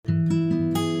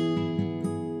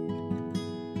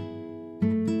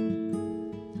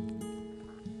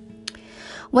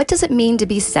What does it mean to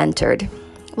be centered?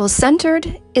 Well,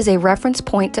 centered is a reference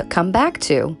point to come back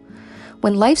to.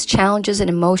 When life's challenges and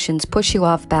emotions push you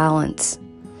off balance,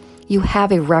 you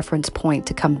have a reference point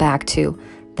to come back to.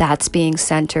 That's being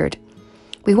centered.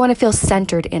 We want to feel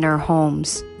centered in our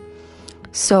homes.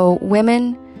 So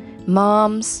women,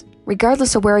 moms,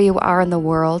 regardless of where you are in the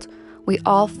world, we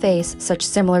all face such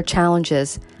similar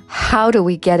challenges. How do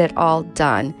we get it all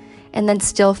done and then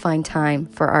still find time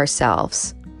for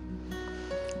ourselves?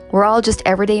 We're all just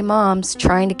everyday moms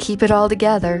trying to keep it all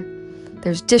together.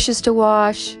 There's dishes to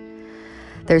wash.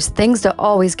 There's things to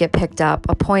always get picked up,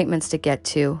 appointments to get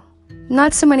to.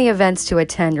 Not so many events to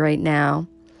attend right now.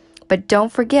 But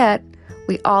don't forget,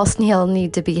 we all still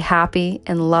need to be happy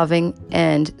and loving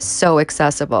and so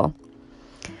accessible.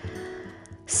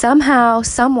 Somehow,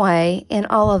 some way in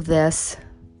all of this,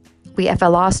 we have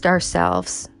lost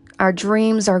ourselves, our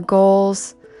dreams, our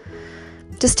goals,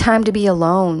 just time to be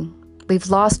alone. We've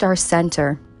lost our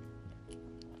center.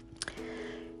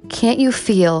 Can't you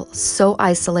feel so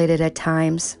isolated at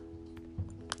times?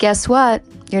 Guess what?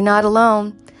 You're not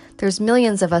alone. There's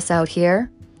millions of us out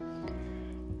here.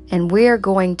 And we're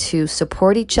going to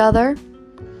support each other.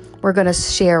 We're going to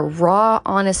share raw,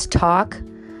 honest talk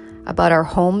about our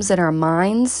homes and our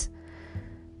minds.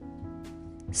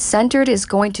 Centered is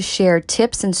going to share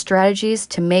tips and strategies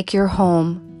to make your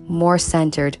home more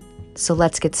centered. So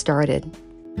let's get started.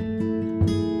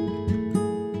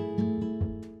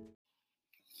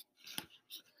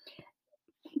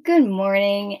 Good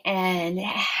morning and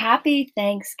happy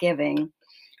Thanksgiving.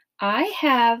 I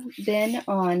have been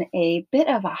on a bit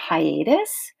of a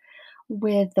hiatus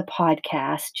with the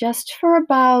podcast just for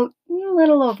about a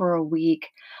little over a week.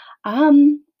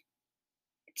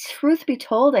 Truth be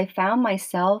told, I found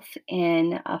myself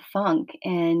in a funk,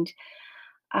 and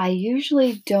I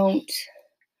usually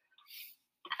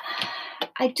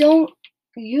I don't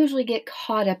usually get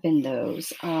caught up in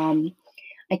those.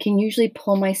 I can usually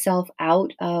pull myself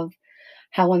out of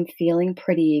how I'm feeling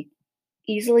pretty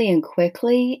easily and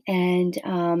quickly. And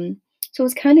so it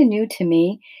was kind of new to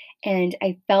me. And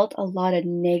I felt a lot of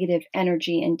negative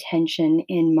energy and tension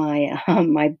in my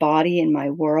my body and my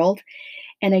world.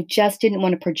 And I just didn't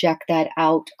want to project that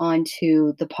out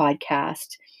onto the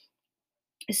podcast.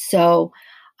 So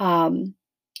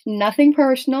nothing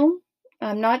personal.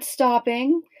 I'm not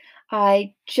stopping.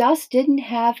 I just didn't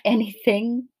have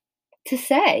anything to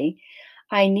say.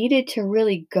 I needed to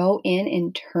really go in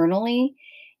internally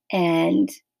and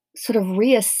sort of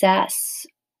reassess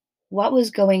what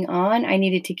was going on. I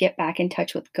needed to get back in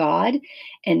touch with God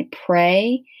and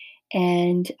pray.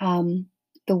 And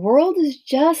the world is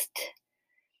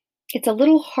it's a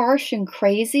little harsh and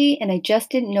crazy, and I just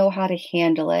didn't know how to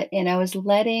handle it. And I was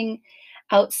letting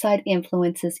outside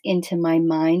influences into my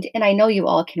mind. And I know you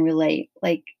all can relate.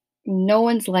 Like, no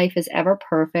one's life is ever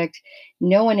perfect.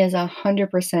 No one is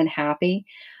 100% happy.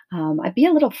 I'd be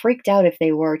a little freaked out if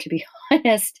they were, to be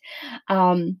honest.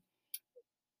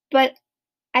 But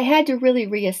I had to really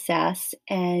reassess.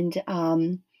 And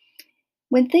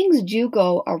when things do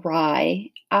go awry,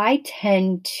 I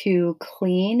tend to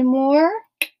clean more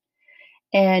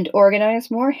and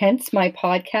organize more, hence my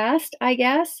podcast, I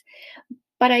guess.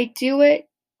 But I do it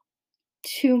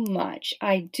too much.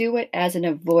 I do it as an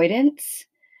avoidance.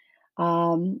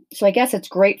 So I guess it's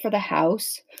great for the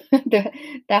house.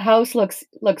 The house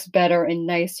looks better and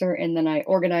nicer, and then I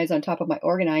organize on top of my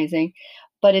organizing.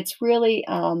 But it's really,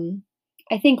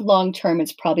 I think long term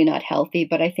it's probably not healthy,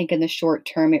 but I think in the short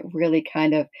term it really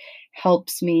kind of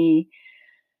helps me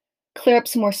clear up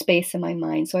some more space in my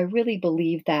mind. So I really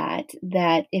believe that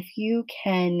if you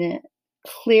can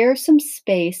clear some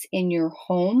space in your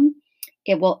home,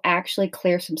 it will actually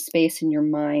clear some space in your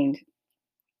mind.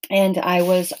 And I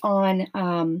was on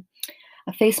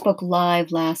a Facebook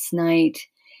Live last night,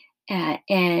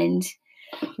 and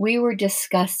we were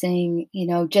discussing,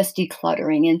 just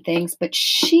decluttering and things. But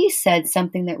she said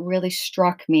something that really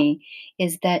struck me,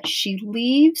 is that she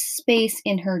leaves space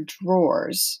in her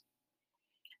drawers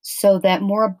so that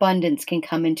more abundance can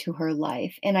come into her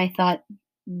life. And I thought,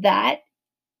 that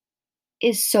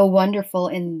is so wonderful,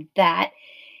 and that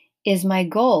is my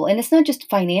goal. And it's not just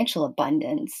financial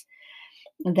abundance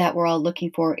that we're all looking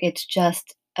for. It's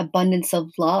just abundance of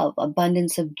love,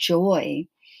 abundance of joy.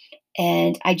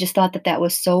 And I just thought that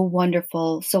was so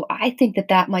wonderful. So I think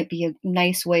that might be a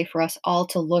nice way for us all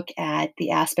to look at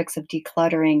the aspects of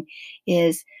decluttering,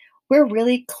 is we're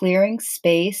really clearing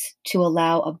space to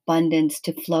allow abundance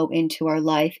to flow into our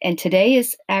life. And today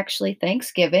is actually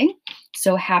Thanksgiving.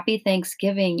 So happy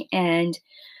Thanksgiving. And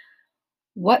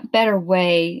what better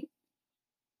way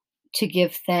to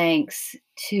give thanks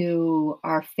to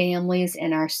our families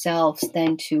and ourselves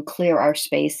than to clear our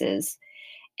spaces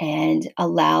and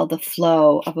allow the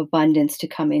flow of abundance to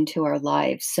come into our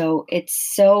lives. So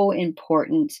it's so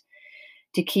important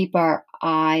to keep our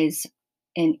eyes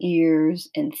and ears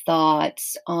and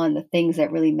thoughts on the things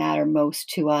that really matter most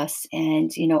to us. And,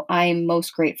 I'm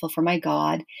most grateful for my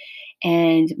God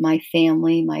and my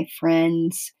family, my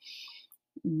friends,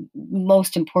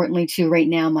 most importantly, too, right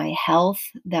now, my health,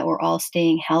 that we're all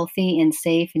staying healthy and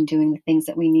safe and doing the things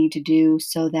that we need to do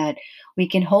so that we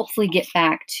can hopefully get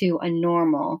back to a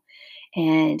normal.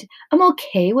 And I'm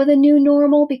okay with a new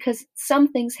normal because some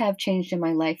things have changed in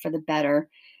my life for the better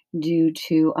due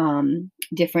to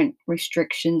different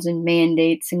restrictions and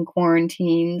mandates and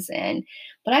quarantines.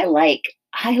 But I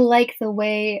like the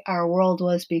way our world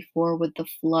was before with the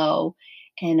flow.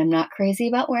 And I'm not crazy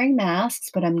about wearing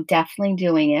masks, but I'm definitely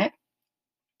doing it.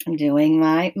 I'm doing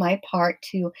my part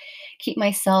to keep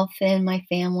myself and my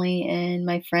family and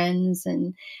my friends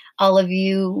and all of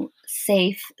you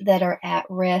safe that are at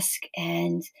risk.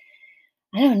 And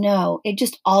I don't know, it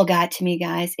just all got to me,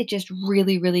 guys. It just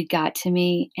really, really got to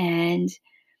me. And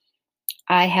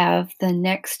I have the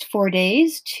next 4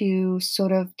 days to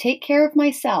sort of take care of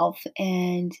myself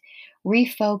and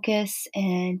refocus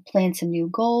and plan some new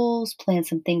goals, plan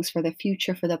some things for the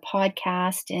future for the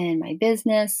podcast and my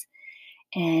business.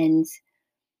 And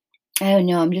I don't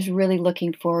know, I'm just really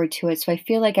looking forward to it. So I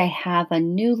feel like I have a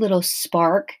new little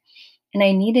spark and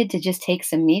I needed to just take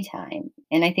some me time.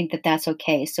 And I think that that's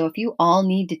okay. So if you all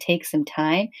need to take some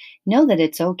time, know that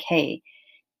it's okay.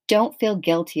 Don't feel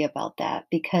guilty about that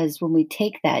because when we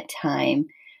take that time,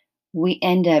 we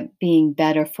end up being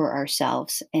better for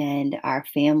ourselves and our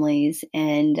families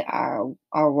and our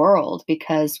world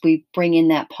because we bring in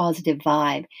that positive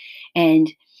vibe. And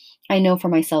I know for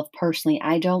myself personally,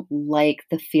 I don't like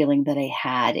the feeling that I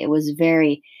had. It was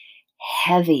very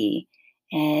heavy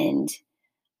and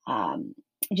um,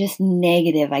 just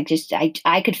negative.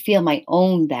 I could feel my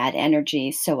own bad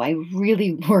energy. So I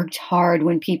really worked hard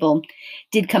when people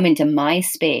did come into my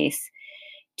space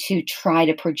to try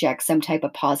to project some type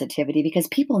of positivity because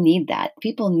people need that.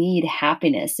 People need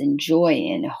happiness and joy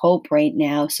and hope right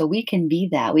now. So we can be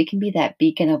that. We can be that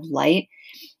beacon of light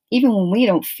even when we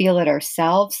don't feel it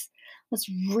ourselves. Let's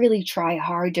really try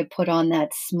hard to put on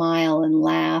that smile and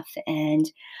laugh. And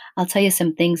I'll tell you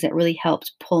some things that really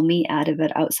helped pull me out of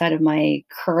it outside of my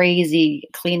crazy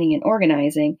cleaning and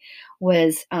organizing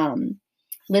was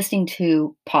listening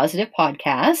to positive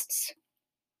podcasts,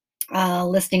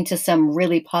 listening to some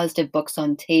really positive books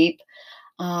on tape,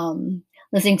 um,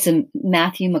 listening to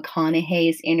Matthew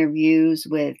McConaughey's interviews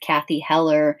with Kathy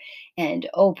Heller and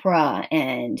Oprah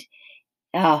and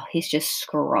oh, he's just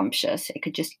scrumptious. It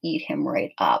could just eat him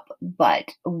right up. But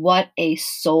what a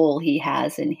soul he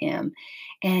has in him.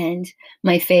 And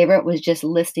my favorite was just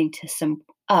listening to some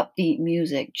upbeat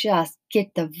music, just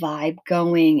get the vibe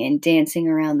going and dancing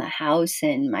around the house.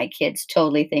 And my kids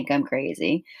totally think I'm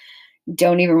crazy.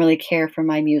 Don't even really care for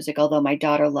my music, although my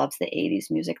daughter loves the 80s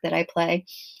music that I play.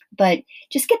 But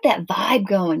just get that vibe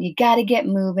going. You got to get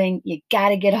moving. You got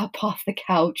to get up off the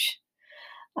couch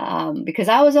because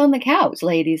I was on the couch,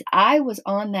 ladies. I was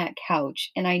on that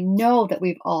couch, and I know that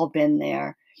we've all been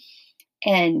there.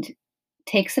 And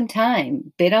take some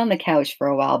time, bit on the couch for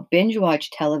a while, binge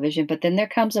watch television, but then there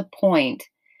comes a point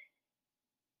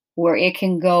where it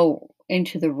can go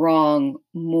into the wrong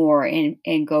more and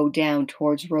go down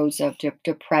towards roads of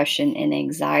depression and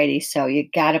anxiety. So you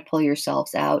got to pull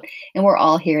yourselves out. And we're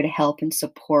all here to help and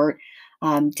support.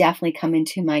 Definitely come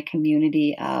into my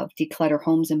community of Declutter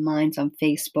Homes and Minds on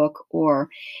Facebook or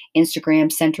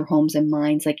Instagram, Center Homes and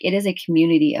Minds. Like it is a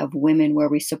community of women where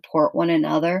we support one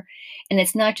another. And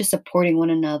it's not just supporting one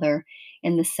another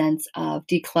in the sense of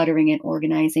decluttering and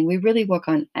organizing. We really work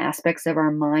on aspects of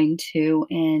our mind too.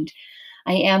 And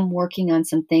I am working on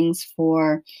some things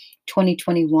for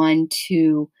 2021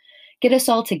 to get us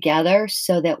all together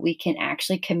so that we can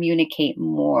actually communicate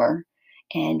more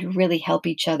and really help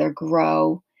each other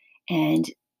grow. And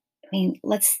I mean,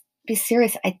 let's be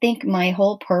serious. I think my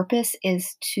whole purpose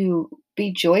is to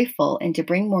be joyful and to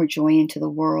bring more joy into the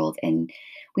world. And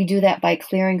we do that by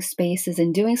clearing spaces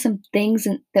and doing some things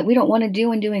that we don't want to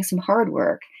do and doing some hard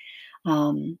work.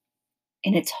 Um,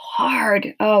 and it's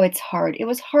hard. Oh, it's hard. It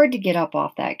was hard to get up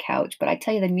off that couch, but I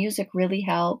tell you, the music really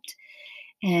helped.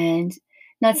 And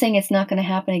not saying it's not going to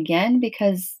happen again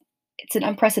because it's an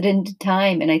unprecedented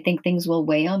time, and I think things will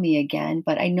weigh on me again.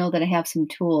 But I know that I have some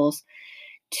tools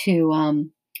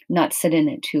to not sit in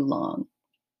it too long.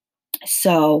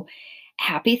 So,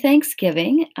 Happy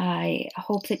Thanksgiving. I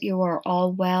hope that you are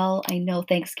all well. I know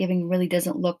Thanksgiving really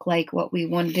doesn't look like what we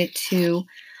wanted it to.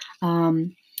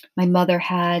 Um, my mother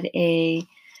had a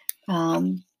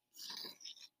um,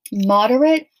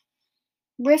 moderate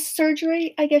wrist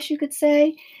surgery, I guess you could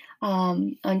say,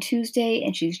 on Tuesday,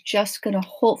 and she's just going to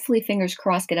hopefully, fingers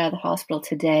crossed, get out of the hospital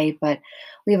today. But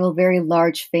we have a very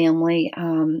large family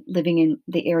living in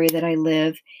the area that I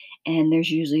live, and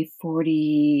there's usually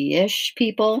 40 ish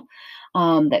people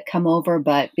that come over.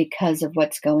 But because of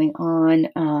what's going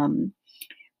on,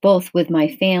 both with my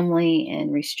family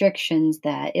and restrictions,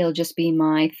 that it'll just be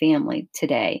my family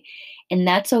today. And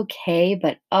that's okay.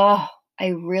 But oh, I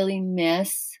really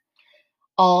miss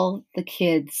all the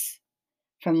kids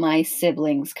from my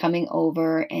siblings coming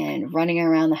over and running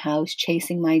around the house,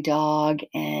 chasing my dog,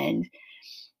 and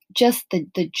just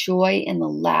the joy and the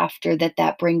laughter that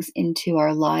that brings into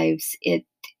our lives.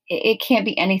 It can't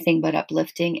be anything but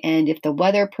uplifting. And if the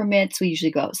weather permits, we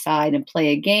usually go outside and play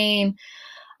a game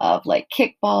of like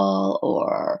kickball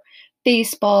or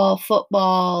baseball,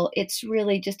 football. It's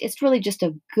really just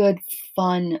a good,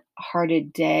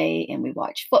 fun-hearted day, and we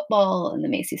watch football and the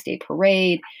Macy's Day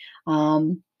Parade.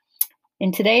 Um,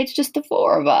 and today it's just the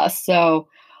four of us. So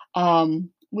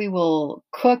we will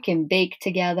cook and bake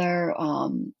together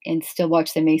and still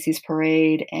watch the Macy's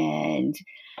Parade and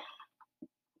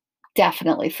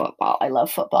definitely football. I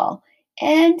love football.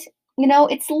 And,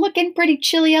 it's looking pretty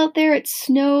chilly out there. It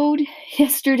snowed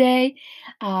yesterday,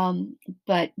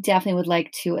 but definitely would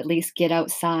like to at least get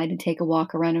outside and take a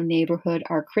walk around our neighborhood.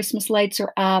 Our Christmas lights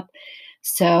are up.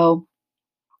 So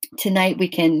tonight we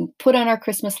can put on our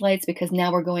Christmas lights because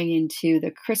now we're going into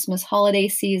the Christmas holiday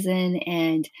season.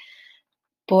 And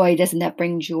boy, doesn't that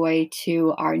bring joy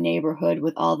to our neighborhood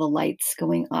with all the lights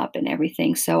going up and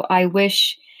everything. So I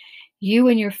wish you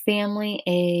and your family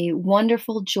a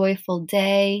wonderful, joyful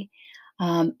day.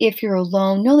 If you're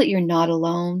alone, know that you're not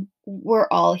alone. We're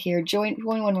all here. Join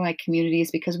one of my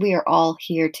communities because we are all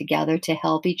here together to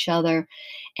help each other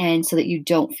and so that you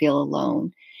don't feel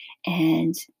alone.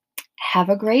 And have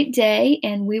a great day,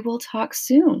 and we will talk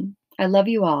soon. I love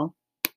you all.